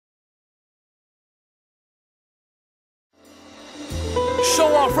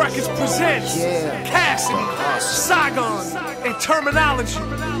Show Off Records presents Cassidy, Saigon, and Termanology.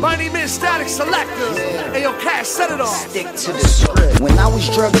 My name is Statik Selektah. Hey yo, Cass, set it off. Stick to the script. When I was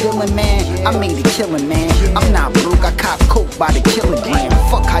drug dealing, man, I made a killing, man. I'm not broke, I cop coke by the kilogram.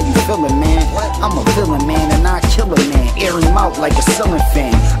 Fuck how you feeling, man. I'm a villain, man, and I kill a man. Air him out like a ceiling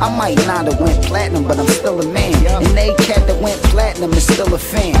fan. I might not have went platinum, but I'm still a man. And they cat that went platinum is still a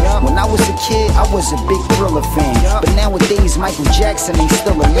fan. When I was a kid, I was a big Thriller fan. But nowadays, Michael Jackson ain't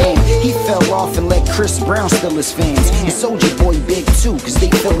still a man. He fell off and let Chris Brown still his fans. And Soulja Boy big too, cause they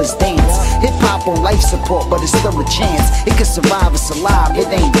feel his dance. Hip hop on life support, but it's still a chance. It could survive, it's alive, it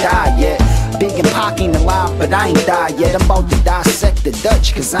ain't died yet. Big and Pac ain't alive, but I ain't died yet. I'm about to dissect the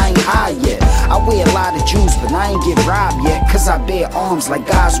Dutch, cause I ain't high yet. I wear a lot of jewels, but I ain't get robbed yet. Cause I bear arms like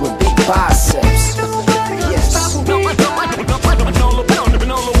guys with big biceps. Yes. On the way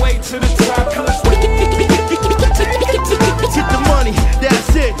to the top. Get the money,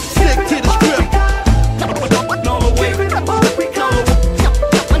 that's it. Stick to the script. On the way to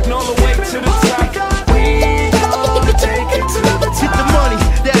the top. We gonna take it to the top. Get the money,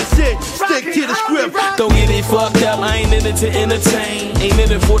 that's it. Stick to the script. Don't get it fucked up, I ain't in it to entertain. Ain't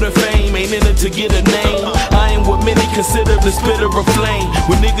in it for the fame, ain't in it to get a name. I ain't what many consider the spitter of flame.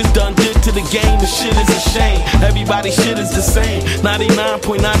 When niggas done did to the game, the shit is a shame. Everybody shit is the same.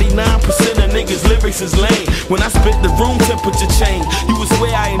 99.99% of niggas lyrics is lame. When I spit the room temperature change. You would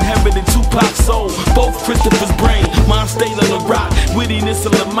swear I inherited Tupac's soul, both Christopher's brain. Mine stayed on the rock, wittiness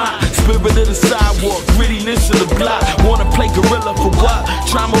of Lamont. Spirit of the sidewalk, grittiness of the block. Wanna play gorilla for what?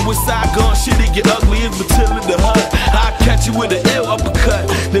 Trauma with Saigon, shit it get ugly as Matilda the Hut. I'll catch you with an ill uppercut,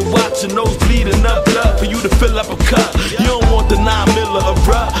 then watch your nose bleed enough blood for you to fill up a cup. You don't want the 9 miller of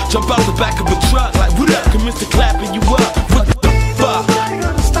bruh. Jump out the back of a truck like what up? Can Mr. clapping you up? What the fuck?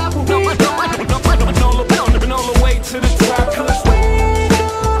 On the way to the top. We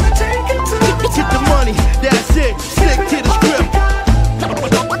gonna take it to the top. Get the money, that's it. Stick to the script.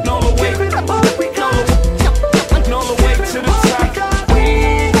 On the way to the top.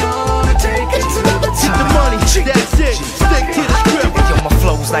 We gonna take it to the top. Get the money, that's it. Stick to the script. Yo, my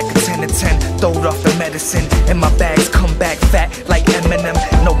flow's like a 10 to 10. Throwed off the medicine, and my bags come back fat like Eminem.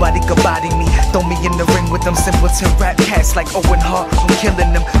 Nobody could body me. Throw me in the ring with them simpleton rap cats like Owen Hart. I'm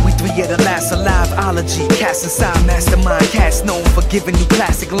killing them. We 3 of the last alive-ology. Cast inside mastermind. Cats known for giving you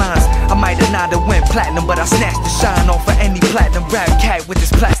classic lines. I might have not have went platinum, but I snatched the shine off of any platinum rap cat with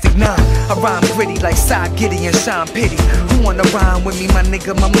this plastic 9. I rhyme gritty like Side Giddy and Sean Pity. Who wanna rhyme with me, my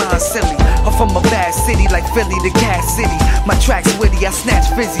nigga? My mind's silly. I'm from a bad city like Philly to Cassidy. My track's witty, I snatch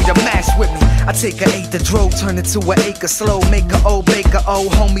fizzy to match with me. I take an eighth of drove, turn it to an acre slow. Make a old baker, oh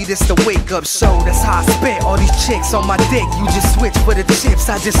homie, this the wake up show. That's how I spit. All these chicks on my dick, you just switch for the chips.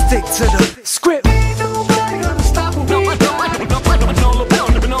 I just stick to the script.